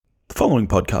following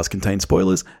podcast contains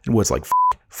spoilers and words like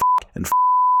and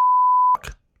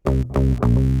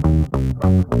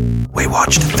We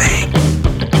watched a thing.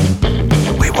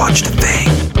 We watched a thing.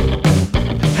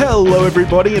 Hello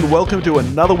everybody and welcome to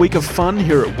another week of fun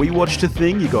here at We Watched a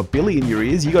Thing. You got Billy in your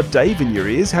ears, you got Dave in your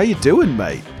ears. How you doing,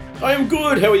 mate? I am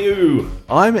good, how are you?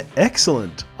 I'm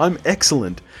excellent.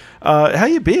 How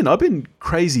you been? I've been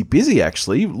crazy busy,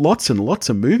 actually. Lots and lots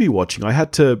of movie watching. I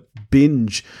had to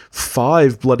binge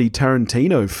 5 bloody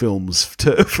Tarantino films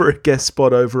for a guest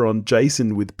spot over on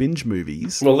Jason with Binge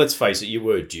Movies. Well, let's face it, you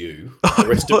were due.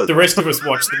 The rest of us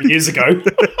watched them years ago.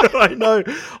 I know.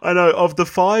 Of the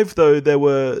 5, though, there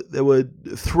were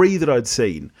 3 that I'd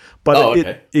seen.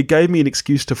 But it gave me an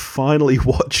excuse to finally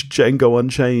watch Django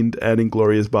Unchained and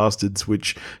Inglourious Bastards,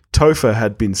 which Topher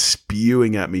had been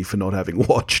spewing at me for not having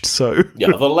watched. So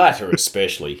yeah, the latter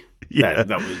especially. Yeah,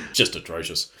 that was just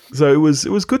atrocious. So it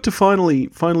was good to finally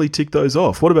tick those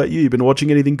off. What about you? You been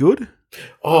watching anything good?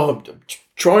 Oh,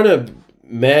 trying to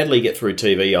madly get through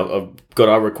TV. I've got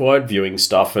our required viewing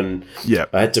stuff, and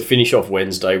I had to finish off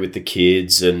Wednesday with the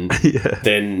kids, and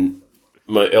then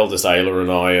my eldest Ayla and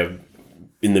I are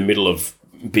in the middle of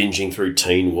binging through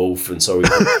Teen Wolf, and so we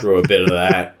went through a bit of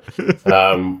that,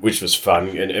 which was fun,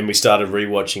 and we started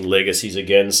rewatching Legacies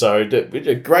again. So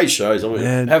great shows.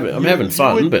 I'm having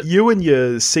fun. But you and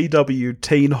your CW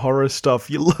teen horror stuff,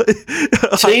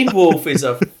 Teen Wolf is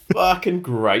a fucking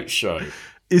great show.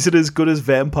 Is it as good as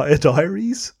Vampire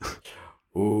Diaries?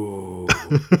 Ooh.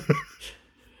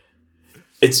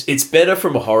 It's better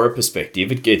from a horror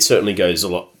perspective. It certainly goes a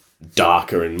lot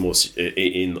darker and more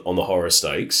on the horror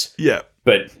stakes. Yeah.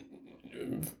 But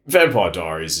Vampire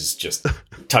Diaries is just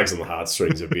tugs on the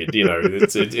heartstrings a bit. You know,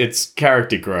 it's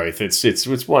character growth.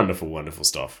 It's wonderful, wonderful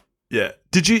stuff. Yeah.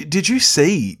 Did you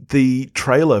see the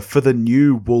trailer for the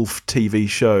new Wolf TV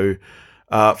show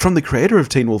from the creator of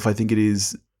Teen Wolf? I think it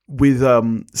is, with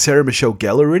Sarah Michelle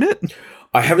Gellar in it.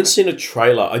 I haven't seen a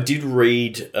trailer. I did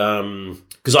read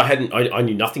because I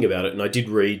knew nothing about it, and I did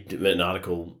read an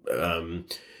article.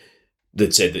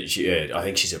 That said that I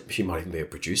think she might even be a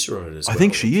producer on it as well. I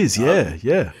think she is,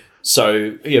 yeah.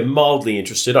 So, mildly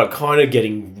interested. I'm kind of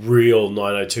getting real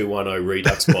 90210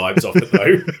 Redux vibes off it,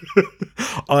 though.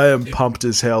 I am pumped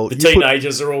as hell. The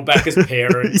teenagers are all back as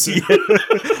parents.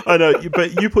 I know,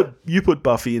 but you put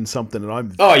Buffy in something, and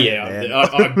I'm... Oh, yeah.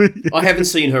 I haven't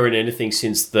seen her in anything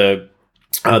since the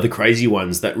Crazy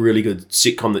Ones, that really good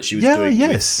sitcom that she was doing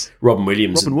with Robin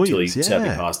Williams until he sadly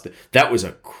passed. That was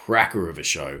a cracker of a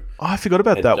show. Oh, I forgot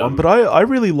about that one, but I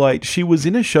really liked... She was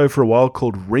in a show for a while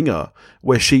called Ringer,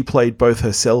 where she played both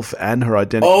herself and her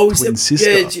identical twin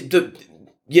sister.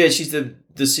 She's the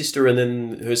sister, and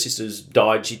then her sister's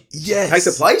died. She take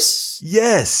the place?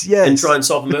 Yes. And try and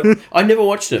solve the murder? I never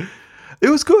watched it. It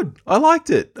was good. I liked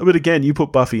it. But again, you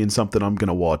put Buffy in something I'm going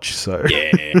to watch, so...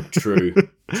 Yeah, true.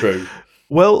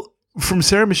 Well, from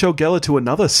Sarah Michelle Gellar to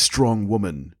another strong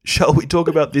woman, shall we talk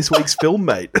about this week's film,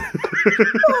 mate?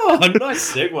 Oh,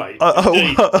 nice segue.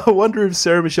 I wonder if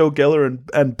Sarah Michelle Gellar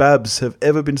and Babs have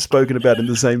ever been spoken about in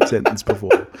the same sentence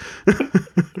before.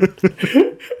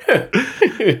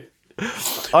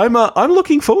 I'm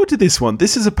looking forward to this one.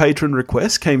 This is a patron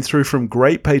request, came through from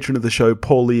great patron of the show,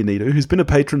 Paul Leonito, who's been a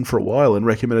patron for a while and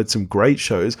recommended some great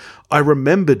shows. I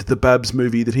remembered the Babs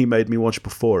movie that he made me watch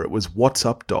before. It was What's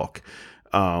Up, Doc?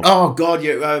 Oh, God,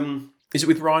 yeah. Is it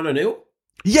with Ryan O'Neill?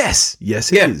 Yes,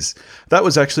 it is. That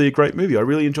was actually a great movie. I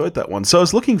really enjoyed that one. So I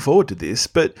was looking forward to this,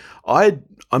 but I'm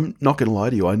not going to lie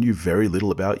to you. I knew very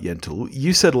little about Yentl.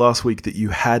 You said last week that you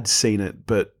had seen it,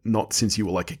 but not since you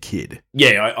were like a kid.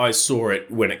 Yeah, I saw it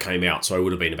when it came out, so I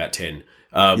would have been about 10.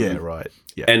 Yeah, right.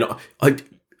 Yeah. And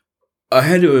I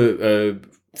had a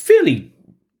fairly,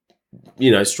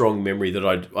 strong memory that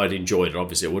I'd enjoyed it.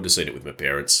 Obviously, I would have seen it with my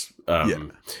parents.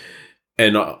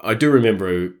 And I do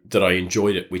remember that I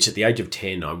enjoyed it, which at the age of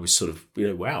 10, I was sort of,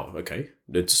 wow, okay,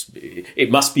 it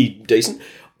must be decent.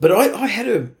 But I had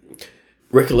a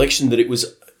recollection that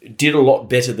it did a lot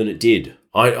better than it did.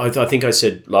 I think I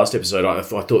said last episode, I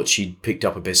thought she'd picked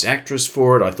up a Best Actress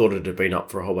for it. I thought it had been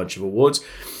up for a whole bunch of awards.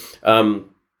 The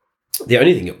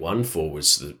only thing it won for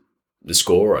was the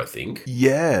score, I think.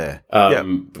 Yeah.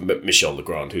 Michelle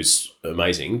Legrand, who's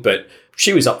amazing, but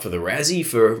she was up for the Razzie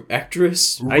for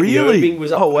actress. Really? Amy Irving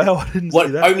was up. Oh, wow, I didn't see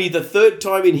that. Only the third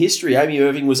time in history Amy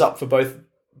Irving was up for both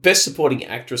Best Supporting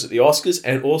Actress at the Oscars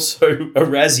and also a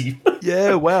Razzie.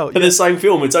 Yeah, wow. For the same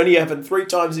film. It's only happened 3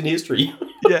 times in history.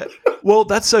 Yeah. Well,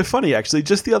 that's so funny, actually.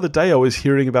 Just the other day, I was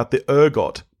hearing about the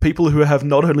ERGOT, people who have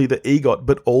not only the EGOT,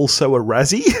 but also a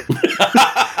Razzie.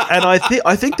 And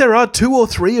I think there are 2 or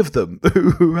 3 of them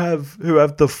who have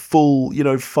the full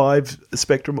 5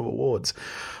 spectrum of awards.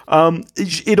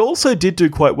 It also did do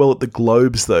quite well at the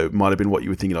Globes, though. Might have been what you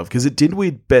were thinking of, because it did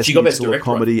win Best Musical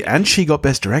Comedy, and she got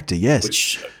Best Director. Yes,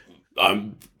 which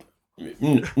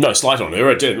no slight on her.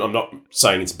 I'm not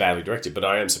saying it's badly directed, but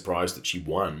I am surprised that she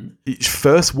won.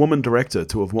 First woman director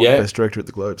to have won Best Director at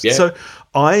the Globes. Yeah. So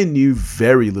I knew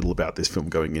very little about this film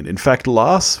going in. In fact,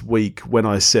 last week when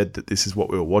I said that this is what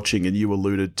we were watching and you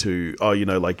alluded to,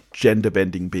 like gender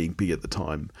bending being big at the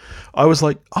time, I was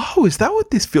like, oh, is that what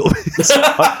this film is?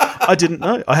 I didn't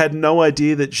know. I had no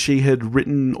idea that she had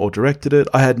written or directed it.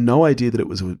 I had no idea that it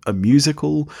was a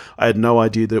musical. I had no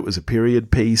idea that it was a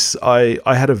period piece. I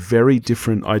had a very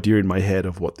different idea in my head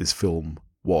of what this film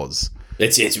was.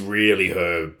 It's really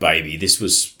her baby. This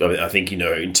was, I think, in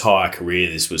her entire career,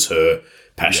 this was her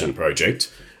passion project.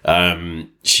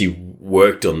 She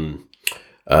worked on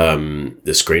the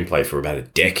screenplay for about a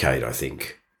decade, I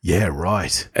think. Yeah,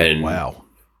 right. And wow.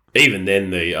 Even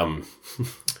then, the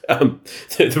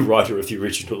writer of the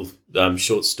original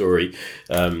short story,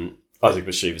 Isaac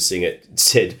Bashevis Singer,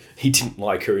 said he didn't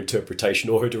like her interpretation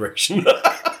or her direction.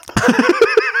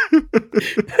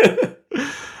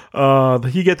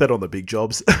 You get that on the big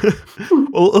jobs.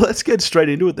 Well, let's get straight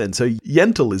into it then. So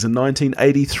Yentl is a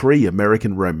 1983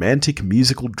 American romantic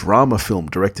musical drama film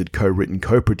directed, co-written,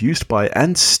 co-produced by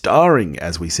and starring,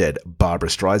 as we said, Barbra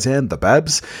Streisand, the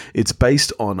Babs. It's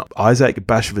based on Isaac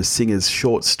Bashevis Singer's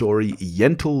short story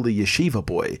Yentl the Yeshiva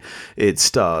Boy. It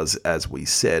stars, as we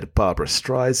said, Barbra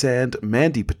Streisand,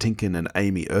 Mandy Patinkin and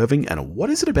Amy Irving. And what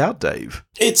is it about, Dave?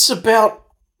 It's about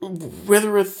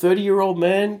whether a 30-year-old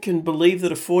man can believe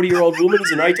that a 40-year-old woman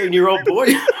is an 18-year-old boy.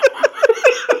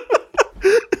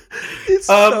 It's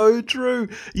so true.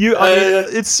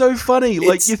 It's so funny.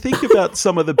 Like, you think about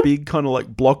some of the big kind of like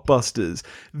blockbusters.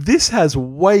 This has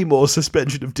way more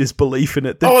suspension of disbelief in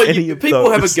it than any of those. People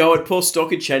have a go at Paul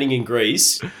Stockard Channing in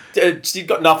Grease. She's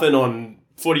got nothing on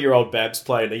 40-year-old Babs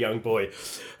playing a young boy.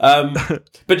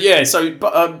 But yeah, so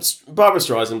Barbra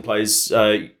Streisand plays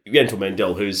Yentl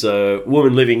Mandel, who's a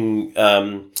woman living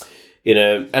in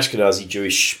an Ashkenazi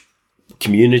Jewish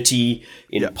community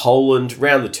in Poland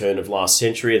around the turn of last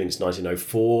century. I think it's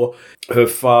 1904. Her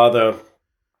father,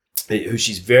 who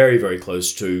she's very, very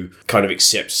close to, kind of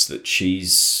accepts that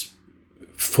she's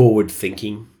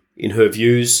forward-thinking in her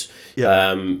views.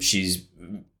 Yeah. She's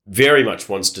very much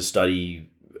wants to study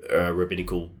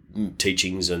rabbinical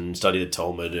teachings and study the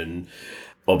Talmud, and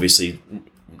obviously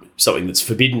something that's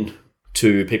forbidden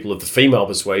to people of the female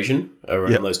persuasion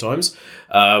around those times.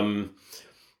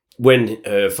 When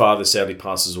her father sadly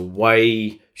passes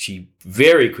away, she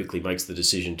very quickly makes the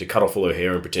decision to cut off all her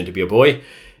hair and pretend to be a boy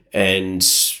and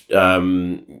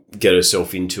get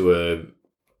herself into a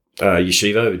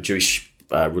yeshiva, a Jewish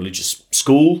religious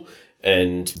school,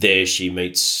 and there she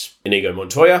meets Inigo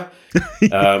Montoya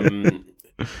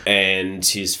and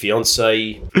his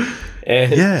fiancée,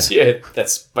 and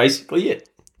that's basically it.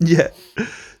 Yeah.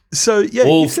 So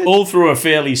all through a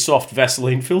fairly soft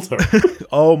Vaseline filter.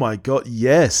 Oh my god,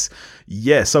 yes.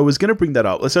 I was going to bring that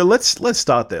up. So let's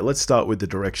start there. Let's start with the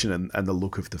direction and the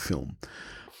look of the film.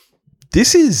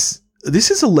 This is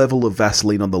a level of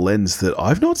Vaseline on the lens that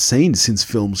I've not seen since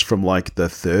films from like the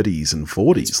 30s and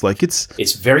 40s. Like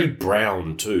it's very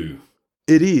brown too.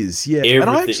 It is, yeah.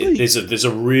 Everything, there's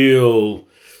a real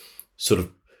sort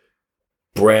of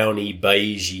browny,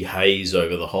 beigey haze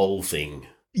over the whole thing.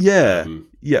 Yeah,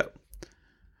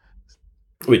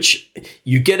 which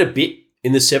you get a bit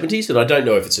in the 70s, and I don't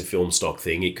know if it's a film stock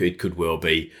thing. It could well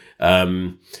be.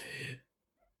 But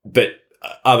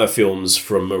other films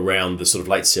from around the sort of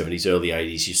late 70s, early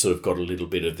 80s, you sort of got a little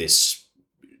bit of this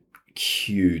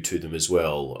hue to them as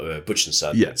well. Butch and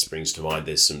Sundance springs to mind.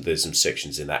 There's some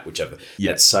sections in that which have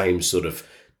that same sort of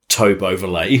taupe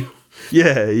overlay.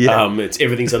 Yeah.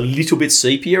 Everything's a little bit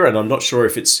sepia, and I'm not sure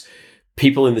if it's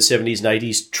people in the 70s and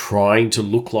 80s trying to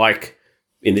look like,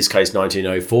 in this case,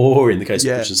 1904, or in the case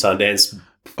of Butch and Sundance.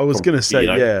 I was going to say,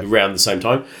 around the same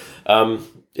time.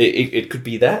 It could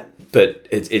be that, but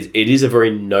it is a very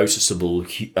noticeable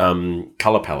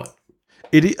colour palette.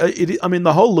 I mean,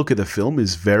 the whole look of the film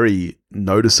is very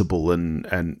noticeable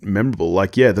and memorable.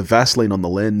 Like, the Vaseline on the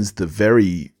lens, the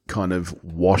very kind of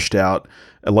washed out,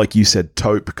 like you said,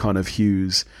 taupe kind of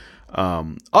hues.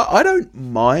 I don't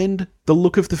mind the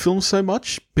look of the film so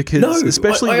much because,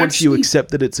 especially once you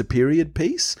accept that it's a period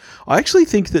piece, I actually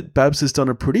think that Babs has done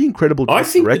a pretty incredible job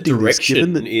directing this. I think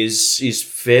the direction is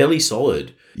fairly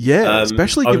solid. Yeah,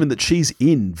 especially given that she's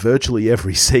in virtually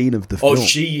every scene of the film. Oh,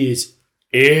 she is.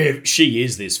 She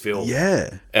is this film.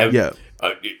 Yeah.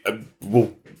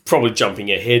 We'll probably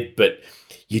jumping ahead, but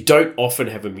you don't often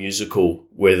have a musical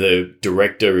where the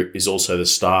director is also the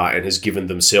star and has given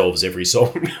themselves every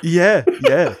song. Yeah.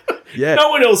 No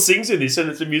one else sings in this, and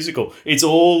it's a musical. It's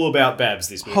all about Babs,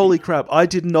 this movie. Holy crap. I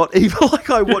did not even,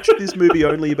 I watched this movie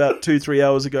only about 2-3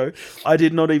 hours ago. I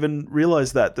did not even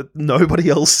realize that nobody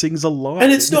else sings a line.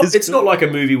 And it's not like a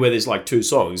movie where there's like 2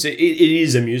 songs. It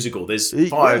is a musical. There's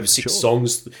 5-6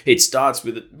 songs. It starts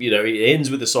with, it ends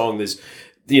with a song. There's,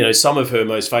 some of her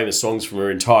most famous songs from her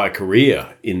entire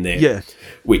career in there. Yeah.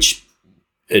 Which,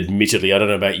 admittedly, I don't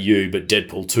know about you, but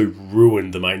Deadpool 2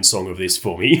 ruined the main song of this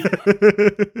for me.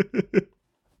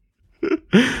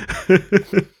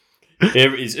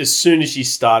 As soon as she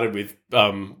started with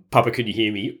Papa Can You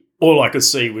Hear Me, all I could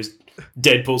see was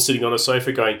Deadpool sitting on a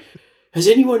sofa going, has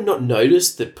anyone not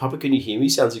noticed that Papa Can You Hear Me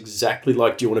sounds exactly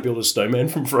like Do You Want to Build a Snowman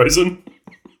from Frozen?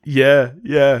 Yeah.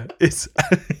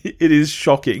 It is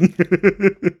shocking.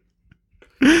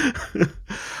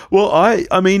 Well,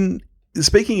 I mean,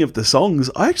 speaking of the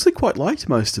songs, I actually quite liked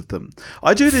most of them.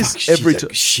 I do this every time.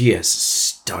 She has a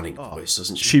stunning voice,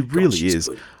 doesn't she? She really is.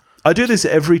 Good. I do this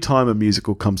every time a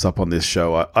musical comes up on this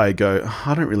show. I go,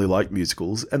 I don't really like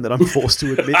musicals, and then I'm forced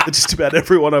to admit that just about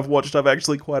everyone I've watched I've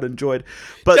actually quite enjoyed.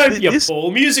 But don't be a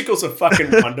fool. Musicals are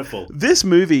fucking wonderful. This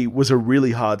movie was a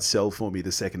really hard sell for me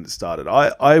the second it started.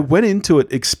 I went into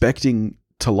it expecting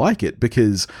to like it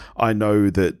because I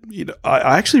know that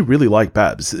I actually really like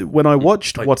Babs. When I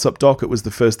watched What's Up Doc, it was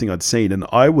the first thing I'd seen, and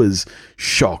I was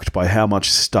shocked by how much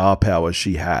star power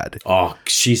she had. Oh,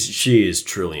 she is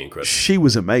truly incredible. She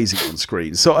was amazing on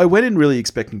screen. So I went in really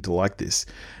expecting to like this.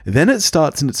 Then it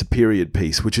starts and it's a period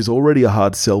piece, which is already a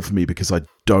hard sell for me because I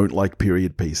don't like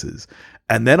period pieces.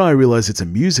 And then I realize it's a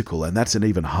musical, and that's an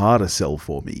even harder sell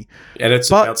for me. And it's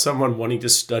about someone wanting to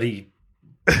study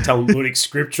Talmudic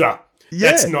scripture.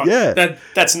 That's not whoa.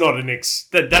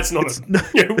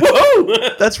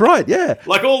 That's right, yeah.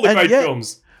 Like all the great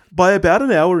films. By about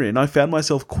an hour in, I found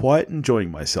myself quite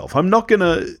enjoying myself. I don't think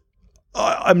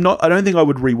I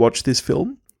would rewatch this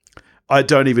film. I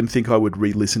don't even think I would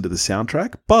re-listen to the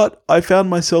soundtrack, but I found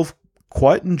myself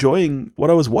quite enjoying what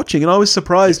I was watching, and I was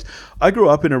surprised. I grew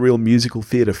up in a real musical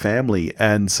theatre family,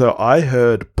 and so I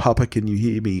heard Papa Can You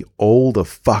Hear Me all the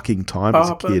fucking time as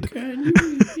a kid.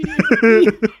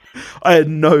 I had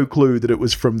no clue that it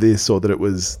was from this or that it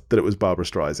was Barbra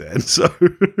Streisand. So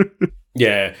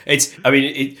yeah,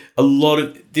 a lot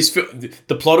of this.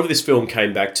 The plot of this film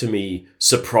came back to me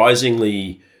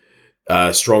surprisingly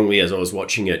strongly as I was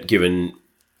watching it, given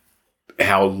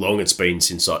how long it's been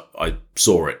since I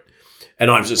saw it. And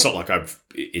it's not like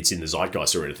it's in the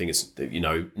zeitgeist or anything. It's,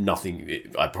 nothing.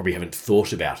 I probably haven't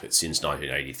thought about it since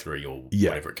 1983 or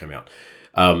whenever it came out.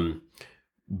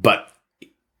 But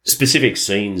specific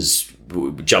scenes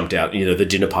jumped out. The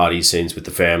dinner party scenes with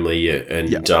the family and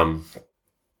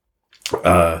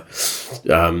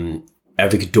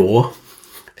Avigdor.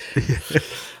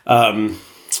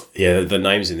 The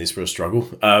names in this were a struggle.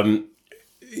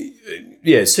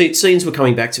 Scenes were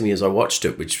coming back to me as I watched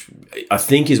it, which I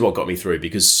think is what got me through,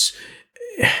 because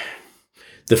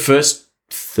the first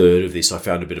third of this I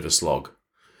found a bit of a slog.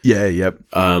 Yeah, yep.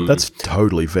 That's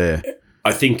totally fair.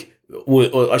 I think,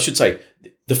 or I should say,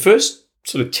 the first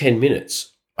sort of 10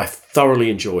 minutes I thoroughly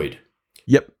enjoyed.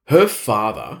 Yep. Her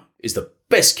father is the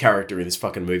best character in this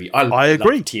fucking movie. I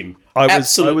agree. Loved him. I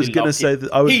was going to say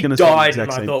that. I was going to say the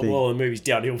exact same thing. He died, and I thought, well, the movie's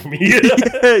downhill for me.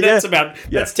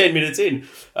 That's 10 minutes in.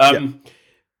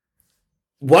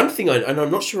 One thing, and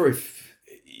I'm not sure if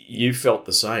you felt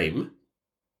the same.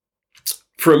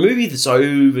 For a movie that's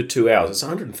over 2 hours, it's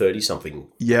 130 something.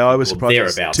 Yeah, I was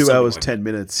surprised. 2 hours, 10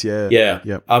 minutes. Yeah.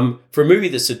 Yep. For a movie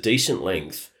that's a decent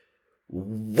length,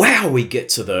 wow, we get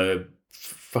to the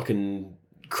fucking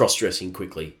cross-dressing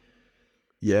quickly.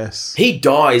 Yes. He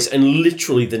dies, and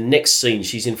literally the next scene,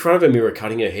 she's in front of a mirror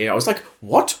cutting her hair. I was like,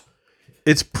 what?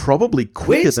 It's probably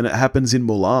quicker than it happens in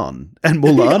Mulan. And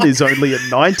Mulan is only a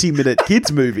 90-minute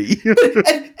kids movie.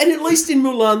 and at least in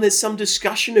Mulan, there's some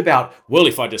discussion about, well,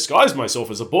 if I disguised myself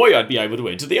as a boy, I'd be able to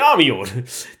enter the army. Or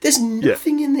there's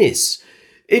nothing in this.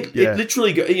 It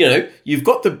literally, you've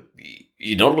got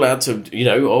you're not allowed to,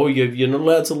 you're not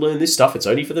allowed to learn this stuff. It's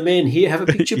only for the men. Here, have a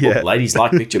picture book. Ladies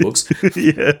like picture books.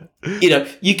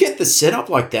 You get the setup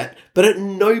like that, but at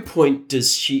no point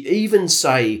does she even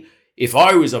say, if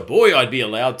I was a boy, I'd be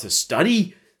allowed to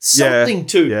study something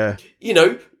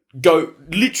go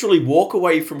literally walk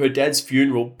away from her dad's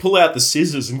funeral, pull out the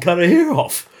scissors and cut her hair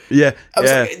off. Yeah. I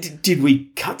was like, did we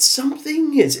cut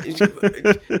something?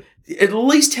 At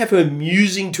least have her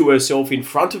musing to herself in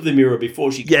front of the mirror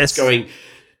before she gets going,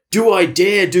 do I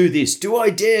dare do this? Do I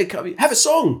dare have a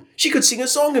song? She could sing a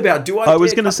song about do I dare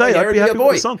was going to say, I'd be happy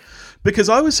with a song. Because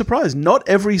I was surprised. Not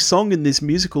every song in this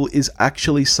musical is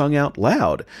actually sung out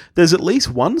loud. There's at least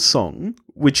one song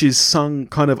which is sung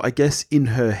kind of, I guess, in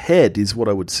her head is what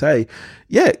I would say.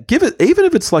 Yeah, give it, even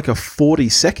if it's like a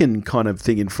 40-second kind of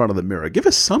thing in front of the mirror, give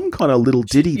us some kind of little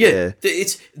ditty there.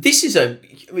 This is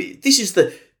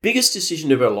the biggest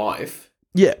decision of her life.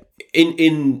 Yeah.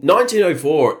 In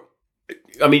 1904,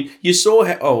 I mean, you saw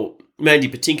how Mandy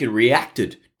Patinkin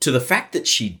reacted to the fact that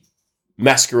she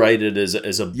masqueraded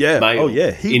as a male. Oh,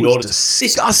 yeah. He was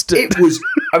disgusted. It was,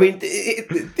 I mean,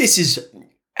 this is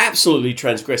absolutely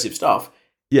transgressive stuff.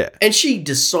 Yeah. And she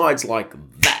decides like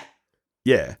that.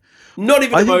 Yeah. Not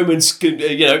even moments, do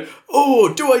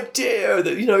I dare?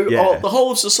 That the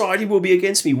whole of society will be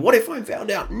against me. What if I found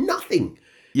out? Nothing.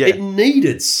 Yeah. It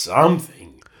needed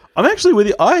something. I'm actually with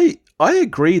you. I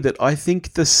agree that I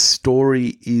think the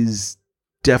story is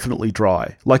definitely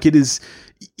dry. Like it is,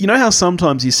 you know how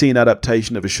sometimes you see an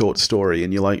adaptation of a short story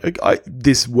and you're like,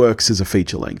 this works as a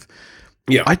feature length.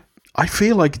 Yeah. I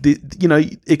feel like,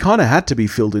 it kind of had to be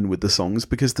filled in with the songs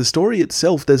because the story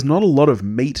itself, there's not a lot of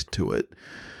meat to it.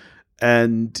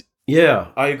 And yeah,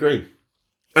 I agree.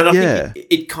 And I think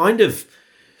it kind of,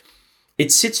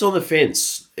 it sits on the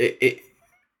fence. The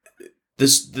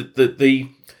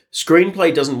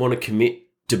screenplay doesn't want to commit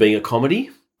to being a comedy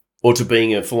or to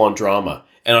being a full-on drama.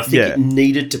 And I think it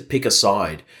needed to pick a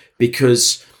side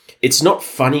because it's not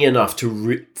funny enough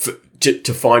to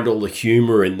find all the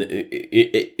humour in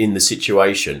the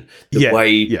situation the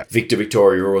way Victor,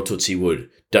 Victoria or Tootsie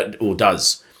would or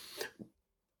does.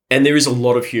 And there is a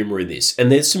lot of humour in this.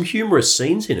 And there's some humorous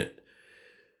scenes in it.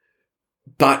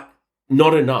 But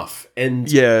not enough. And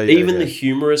the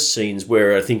humorous scenes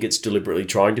where I think it's deliberately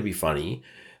trying to be funny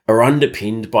are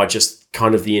underpinned by just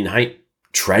kind of the innate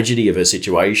tragedy of her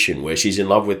situation where she's in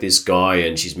love with this guy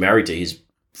and she's married to his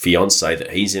fiance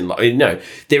that he's in love. No,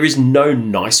 there is no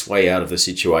nice way out of the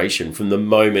situation from the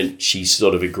moment she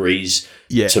sort of agrees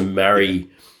to marry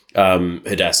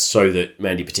Hadass so that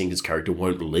Mandy Patinkin's character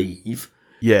won't leave.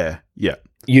 Yeah.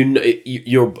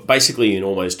 You're basically in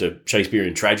almost a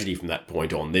Shakespearean tragedy from that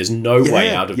point on. There's no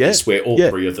way out of this where all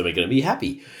three of them are going to be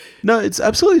happy. No, it's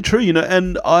absolutely true,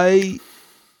 and I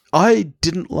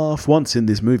didn't laugh once in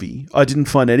this movie. I didn't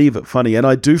find any of it funny, and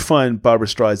I do find Barbra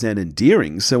Streisand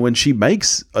endearing. So when she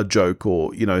makes a joke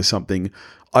or, something,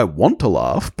 I want to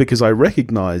laugh because I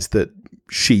recognize that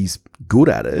she's good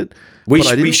at it.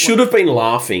 We should have been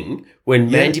laughing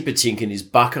when Mandy Patinkin is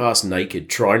buck-ass naked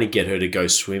trying to get her to go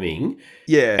swimming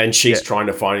and she's trying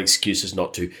to find excuses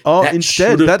not to. Oh,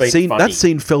 instead, that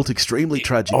scene felt extremely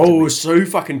tragic. Oh, it was so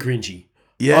fucking cringy.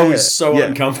 Yeah, I was so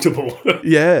uncomfortable.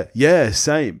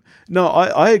 Same. No,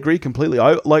 I agree completely.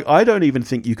 I don't even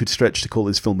think you could stretch to call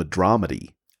this film a dramedy.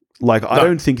 Like, I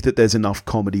don't think that there's enough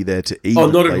comedy there to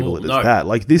even label it as that.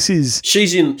 Like, this is...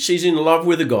 She's in love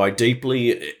with a guy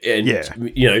deeply, and,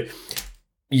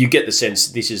 you get the sense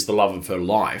this is the love of her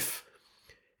life,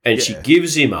 and she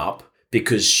gives him up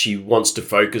because she wants to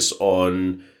focus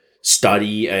on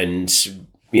study and,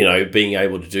 being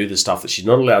able to do the stuff that she's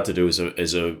not allowed to do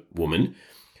as a woman.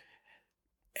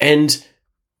 And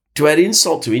to add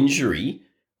insult to injury...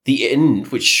 The end,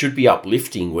 which should be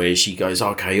uplifting, where she goes,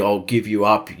 okay, I'll give you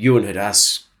up. You and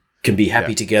Hadass can be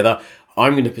happy together.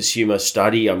 I'm going to pursue my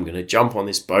study. I'm going to jump on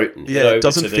this boat. And it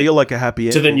doesn't feel like a happy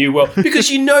ending. To the new world.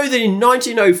 Because you know that in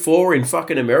 1904 in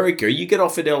fucking America, you get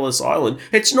off at Ellis Island.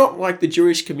 It's not like the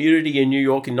Jewish community in New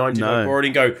York in 1904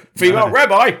 and go, female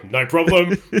rabbi, no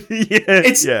problem.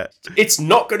 It's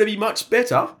not going to be much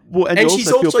better. Well, and she's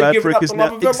also given up the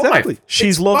love of her life.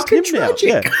 She's lost him tragic.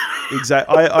 Now. Yeah,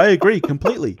 exactly. I agree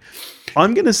completely.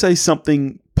 I'm going to say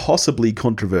something possibly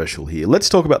controversial here. Let's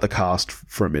talk about the cast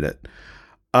for a minute.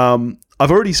 I've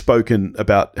already spoken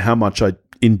about how much I,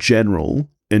 in general,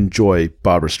 enjoy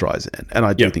Barbra Streisand, and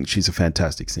I do think she's a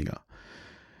fantastic singer.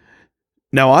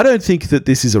 Now, I don't think that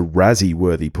this is a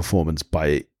Razzie-worthy performance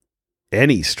by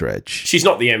any stretch. She's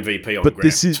not the MVP on the ground. But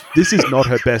this is not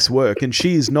her best work, and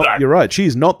she is not. You're right. She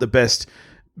is not the best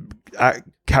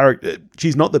character.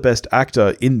 She's not the best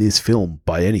actor in this film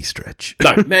by any stretch.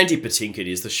 No, Mandy Patinkin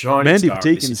is the shining star of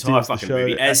this entire fucking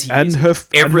movie, as he is her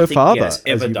father, has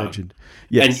ever done. Mentioned.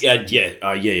 Yes.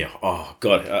 And oh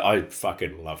god, I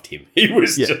fucking loved him. He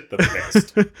was just the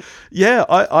best.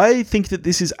 I think that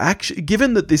this is actually,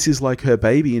 given that this is like her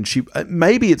baby, and she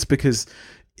maybe it's because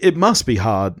it must be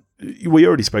hard. We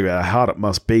already spoke about how hard it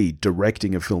must be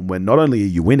directing a film when not only are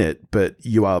you in it, but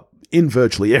you are in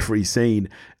virtually every scene.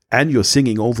 And you're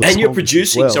singing all the songs. And you're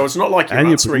producing, so it's not like you're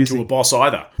answering to a boss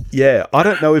either. Yeah, I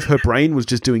don't know if her brain was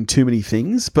just doing too many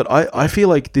things, but I feel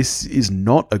like this is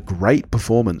not a great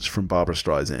performance from Barbra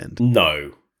Streisand.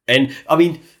 No. And, I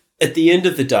mean, at the end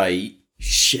of the day,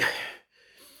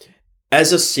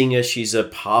 as a singer, she's a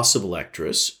passable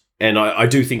actress, and I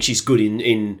do think she's good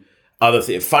in other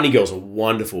things. Funny Girl's a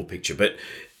wonderful picture, but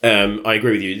I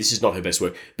agree with you. This is not her best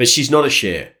work, but she's not a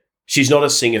Cher. She's not a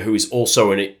singer who is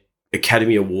also an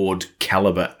Academy Award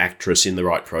caliber actress in the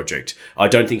right project. I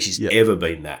don't think she's ever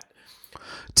been that.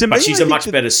 But she's a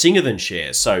much better singer than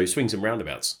Cher, so swings and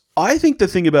roundabouts. I think the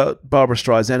thing about Barbara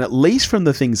Streisand, at least from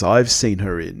the things I've seen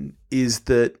her in, is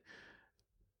that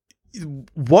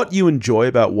what you enjoy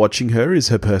about watching her is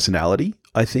her personality,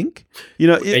 I think. You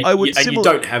know, and you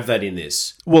don't have that in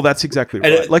this. Well, that's exactly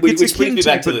right. Which brings me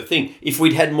back to the thing. If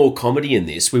we'd had more comedy in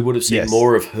this, we would have seen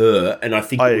more of her, and I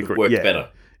think it would have worked better.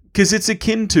 Because it's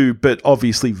akin to, but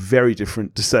obviously very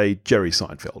different to, say, Jerry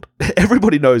Seinfeld.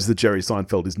 Everybody knows that Jerry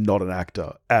Seinfeld is not an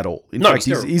actor at all. In fact,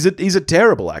 he's a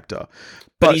terrible actor.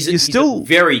 But he's still a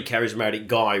very charismatic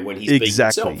guy when he's being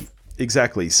himself.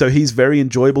 Exactly. So he's very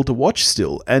enjoyable to watch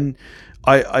still. And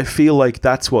I feel like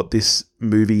that's what this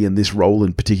movie and this role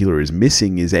in particular is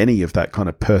missing, is any of that kind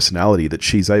of personality that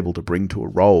she's able to bring to a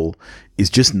role is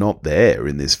just not there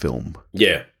in this film.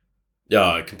 Yeah.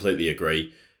 Yeah, I completely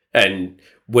agree. And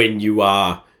when you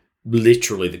are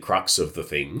literally the crux of the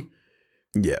thing,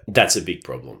 that's a big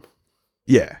problem.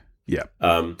 Yeah.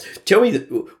 Tell me,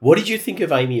 what did you think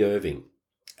of Amy Irving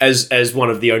as one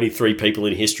of the only 3 people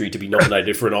in history to be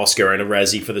nominated for an Oscar and a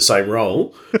Razzie for the same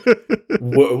role?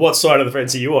 What side of the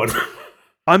fence are you on?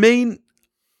 I mean,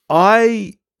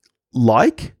 I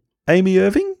like Amy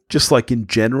Irving, just like in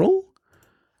general.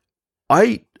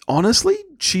 Honestly,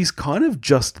 she's kind of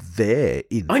just there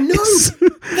in I know.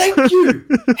 Thank you.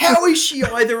 How is she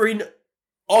either in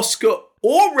Oscar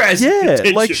or Razzie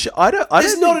contention? Like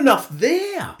there's not enough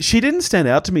there. She didn't stand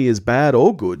out to me as bad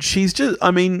or good. She's just,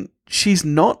 I mean, she's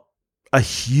not a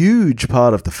huge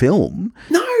part of the film.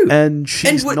 No. And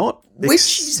she's not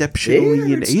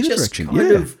exceptionally in either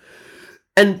direction.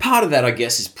 And part of that, I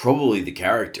guess, is probably the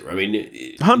character. I mean,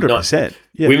 100%.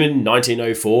 Women,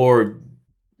 1904,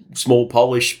 small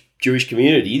Polish Jewish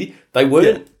community, they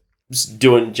weren't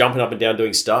jumping up and down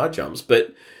doing star jumps,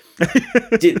 but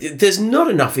there's not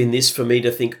enough in this for me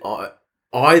to think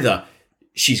either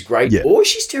she's great or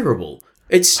she's terrible.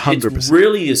 It's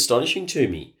really astonishing to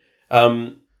me.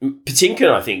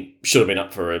 Patinkin, I think, should have been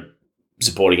up for a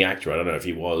supporting actor. I don't know if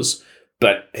he was,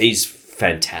 but he's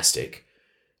fantastic.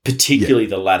 Particularly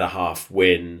the latter half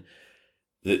when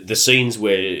the scenes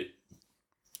where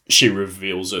she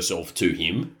reveals herself to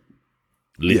him,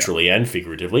 literally and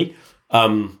figuratively.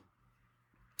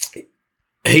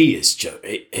 He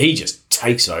just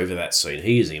takes over that scene.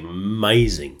 He is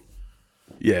amazing.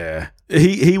 Yeah.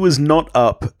 He was not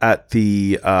up at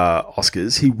the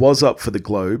Oscars. He was up for the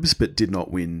Globes, but did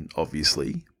not win,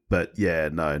 obviously. But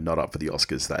not up for the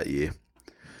Oscars that year.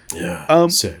 Yeah.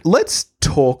 Let's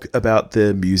talk about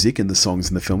the music and the songs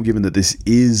in the film, given that this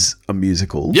is a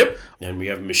musical. Yep. And we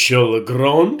have Michel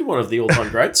Legrand, one of the all-time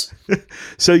greats.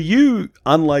 So you,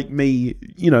 unlike me,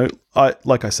 I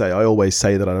always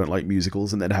say that I don't like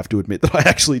musicals and then have to admit that I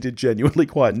actually did genuinely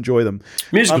quite enjoy them.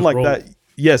 Unlike that,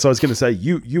 yes, I was going to say,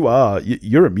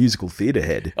 you're a musical theatre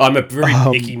head. I'm a very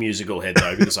picky musical head,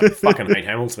 though, because I fucking hate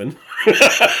Hamilton.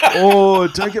 Oh,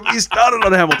 don't get me started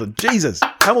on Hamilton. Jesus,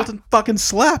 Hamilton fucking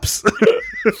slaps.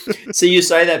 So you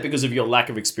say that because of your lack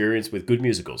of experience with good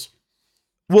musicals.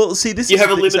 Well, see, you have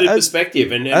a limited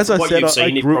perspective, and as I said, I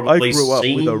grew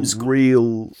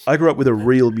up with a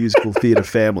real musical theatre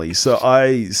family. So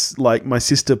my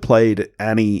sister played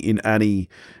Annie in Annie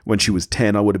when she was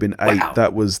 10. I would have been 8. Wow.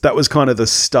 That was kind of the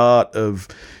start of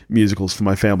musicals for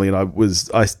my family, and I was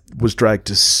dragged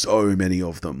to so many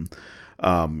of them.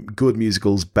 Good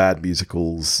musicals, bad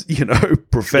musicals,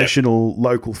 professional,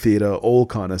 local theatre, all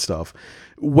kind of stuff.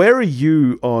 Where are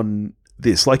you on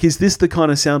this? Like, is this the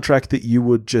kind of soundtrack that you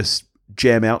would just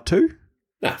jam out to?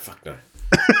 Nah, fuck no.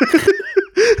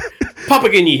 Papa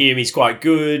Can You Hear Me is quite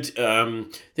good. None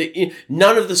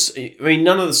of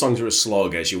the songs are a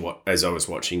slog as I was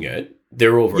watching it.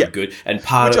 They're all very good, and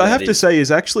which I have to say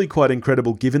is actually quite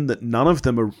incredible, given that none of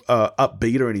them are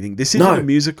upbeat or anything. This isn't a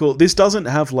musical. This doesn't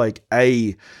have like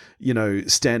a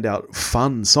standout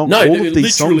fun song. No, all of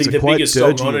these songs are the quite biggest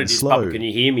dirgy song on it and is slow. Papa Can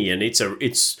You Hear Me, and it's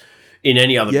in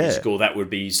any other musical that would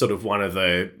be sort of one of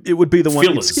the it would be the fillers.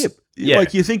 One you'd skip. Yeah.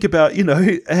 Like you think about,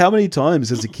 how many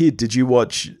times as a kid did you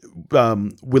watch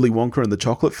Willy Wonka and the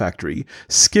Chocolate Factory?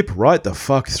 Skip right the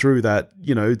fuck through that,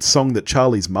 song that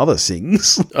Charlie's mother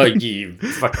sings. Oh, you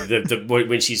fuck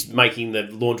when she's making the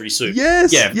laundry suit.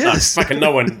 Yes, yeah, yes. No, fucking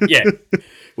no one. Yeah,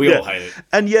 We all hate it.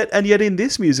 And yet in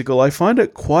this musical, I find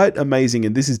it quite amazing,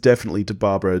 and this is definitely to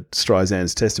Barbara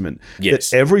Streisand's testament,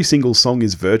 that every single song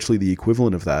is virtually the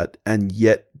equivalent of that, and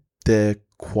yet they're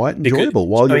quite enjoyable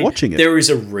while you're watching it. There is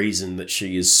a reason that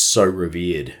she is so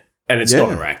revered, and it's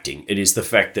not her acting. It is the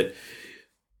fact that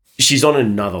she's on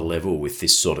another level with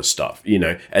this sort of stuff,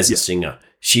 as a singer.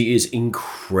 She is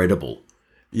incredible.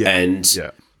 Yeah.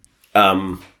 And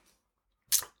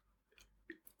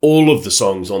all of the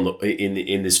songs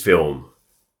in this film,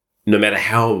 no matter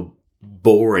how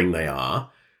boring they are,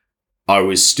 I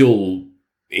was still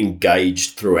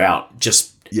engaged throughout,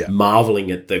 just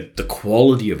marveling at the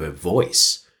quality of her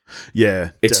voice.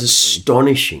 Yeah. It's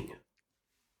astonishing.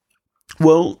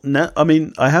 Well, now, I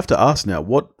mean, I have to ask now,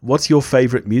 what's your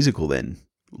favorite musical then?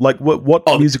 Like, what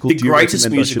musical do you recommend? The greatest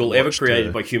musical ever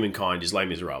created by humankind is Les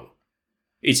Miserables.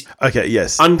 It's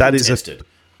uncontested.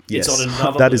 It's on another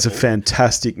level. That is a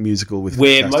fantastic musical with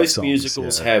where most songs,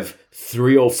 musicals have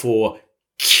 3 or 4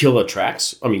 killer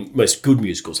tracks. I mean, most good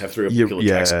musicals have 3 or 4 killer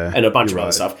tracks and a bunch of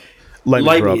other stuff.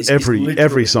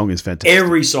 Every song is fantastic.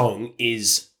 Every song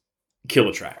is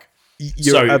killer track.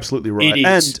 You're absolutely right. It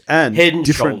is and head and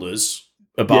shoulders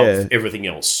above everything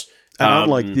else. And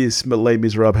unlike this, Les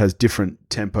Miserables has different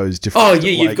tempos.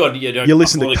 You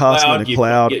listen to Castle in a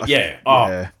Cloud.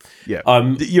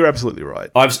 You're absolutely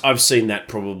right. I've seen that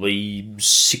probably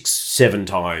 6-7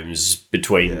 times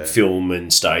between film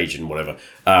and stage and whatever.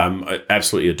 I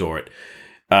absolutely adore it.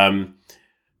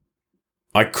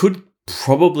 I could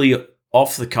probably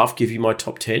off the cuff give you my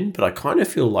top 10, but I kind of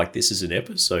feel like this is an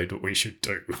episode that we should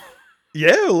do.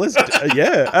 Yeah, let's.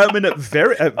 I mean, I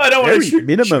don't want to shoot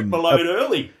below it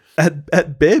early.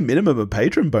 At bare minimum, a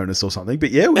patron bonus or something.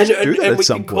 But yeah, we should do that at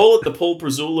some point. And we can call it the Paul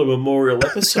Prezula Memorial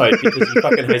episode because he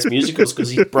fucking hates musicals because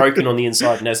he's broken on the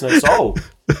inside and has no soul.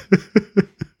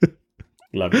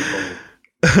 Love you,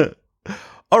 Paul.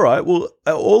 All right. Well,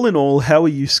 all in all, how are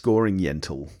you scoring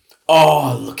Yentl?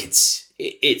 Oh, look,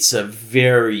 it's a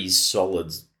very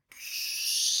solid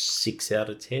 6 out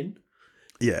of 10.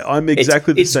 Yeah, I'm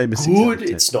exactly the same as 6 out of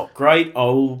 10. It's not great.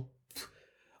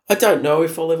 I don't know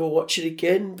if I'll ever watch it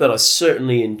again, but I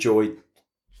certainly enjoyed.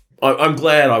 I'm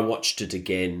glad I watched it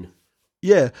again.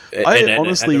 Yeah,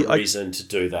 honestly had a reason to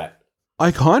do that.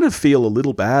 I kind of feel a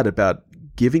little bad about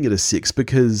giving it a 6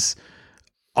 because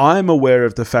I'm aware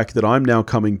of the fact that I'm now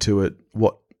coming to it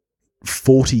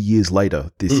 40 years later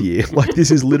this year. Like,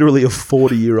 this is literally a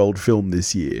 40-year-old film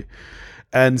this year,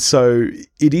 and so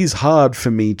it is hard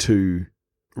for me to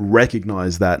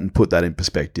recognize that and put that in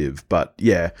perspective. But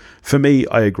yeah, for me,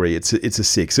 I agree. It's a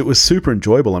 6. It was super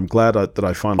enjoyable. I'm glad that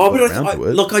I finally got around to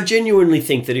it. Look, I genuinely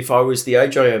think that if I was the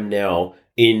age I am now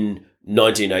in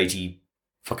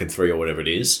 1983 or whatever it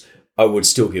is, I would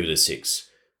still give it a 6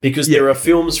 because there are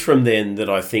films from then that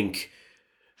I think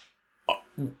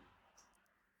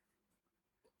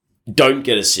don't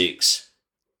get a 6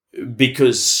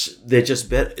 because they're just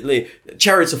better.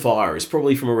 Chariots of Fire is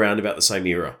probably from around about the same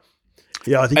era.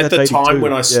 Yeah, I think at the time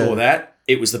when I saw that,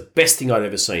 it was the best thing I'd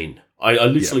ever seen. I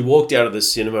literally walked out of the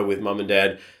cinema with Mum and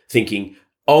Dad thinking,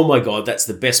 oh my God, that's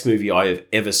the best movie I have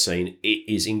ever seen.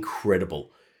 It is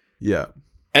incredible. Yeah.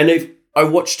 And I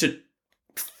watched it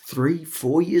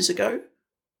 3-4 years ago,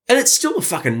 and it's still a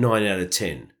fucking 9 out of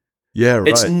 10. Yeah, right.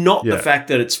 It's not the fact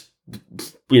that it's,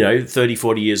 30,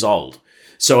 40 years old.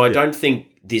 So I don't think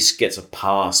this gets a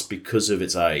pass because of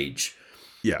its age.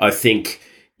 Yeah. I think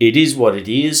it is what it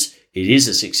is. It is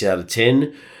a 6 out of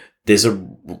 10. I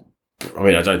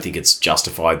don't think it's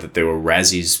justified that there were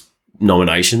Razzies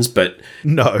nominations, but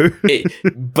no.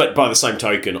 But by the same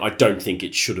token, I don't think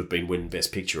it should have been winning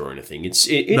Best Picture or anything.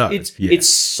 It's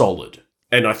solid,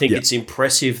 and I think it's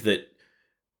impressive that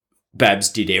Babs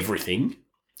did everything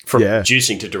from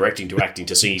producing to directing to acting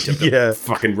to singing to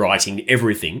fucking writing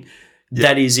everything. Yeah.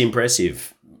 That is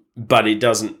impressive, but it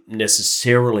doesn't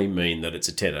necessarily mean that it's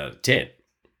a 10 out of 10.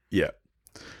 Yeah.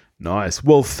 Nice.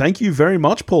 Well, thank you very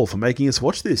much, Paul, for making us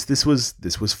watch this. This was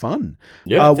fun.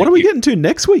 Yeah. What are we getting to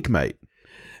next week, mate?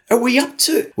 Are we up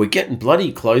to? We're getting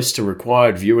bloody close to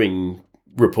required viewing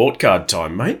report card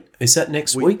time, mate. Is that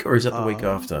next week or is that the week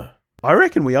after? I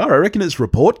reckon we are. I reckon it's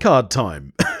report card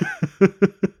time.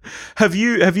 Have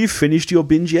you finished your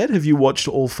binge yet? Have you watched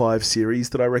all 5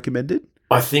 series that I recommended?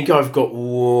 I think I've got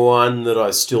one that I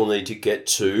still need to get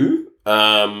to.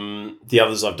 The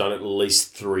others I've done at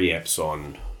least 3 eps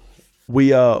on.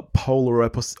 We are polar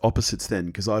opposites then,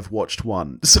 because I've watched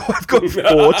 1. So I've got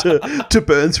 4 to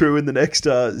burn through in the next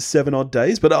 7 odd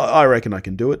days. But I reckon I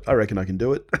can do it.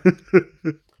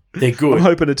 They're good. I'm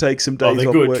hoping to take some days off.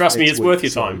 They're good. Work Trust me, next it's week, worth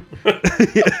your time.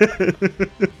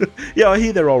 Yeah, I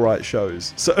hear they're all right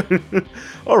shows. So,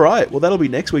 all right. Well, that'll be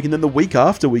next week, and then the week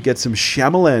after we get some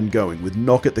Shyamalan going with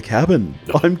Knock at the Cabin.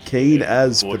 I'm keen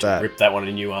as for that. Rip that one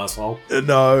in you, asshole.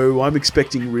 No, I'm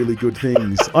expecting really good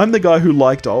things. I'm the guy who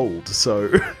liked Old,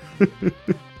 so.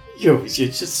 You're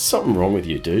just something wrong with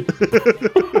you, dude.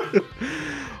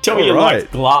 Tell me you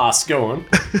like Glass. Go on.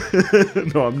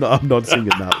 No, I'm not singing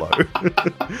that low.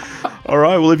 All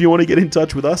right. Well, if you want to get in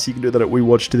touch with us, you can do that at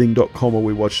wewatchedathing.com or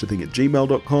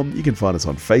wewatchedathing@gmail.com. You can find us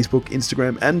on Facebook,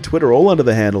 Instagram, and Twitter, all under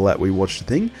the handle at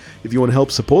wewatchedathing. If you want to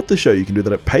help support the show, you can do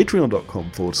that at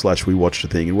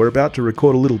patreon.com/wewatchedathing. And we're about to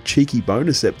record a little cheeky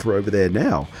bonus ep for over there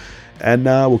now. And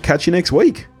we'll catch you next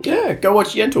week. Yeah, go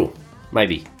watch Yentl.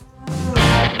 Maybe.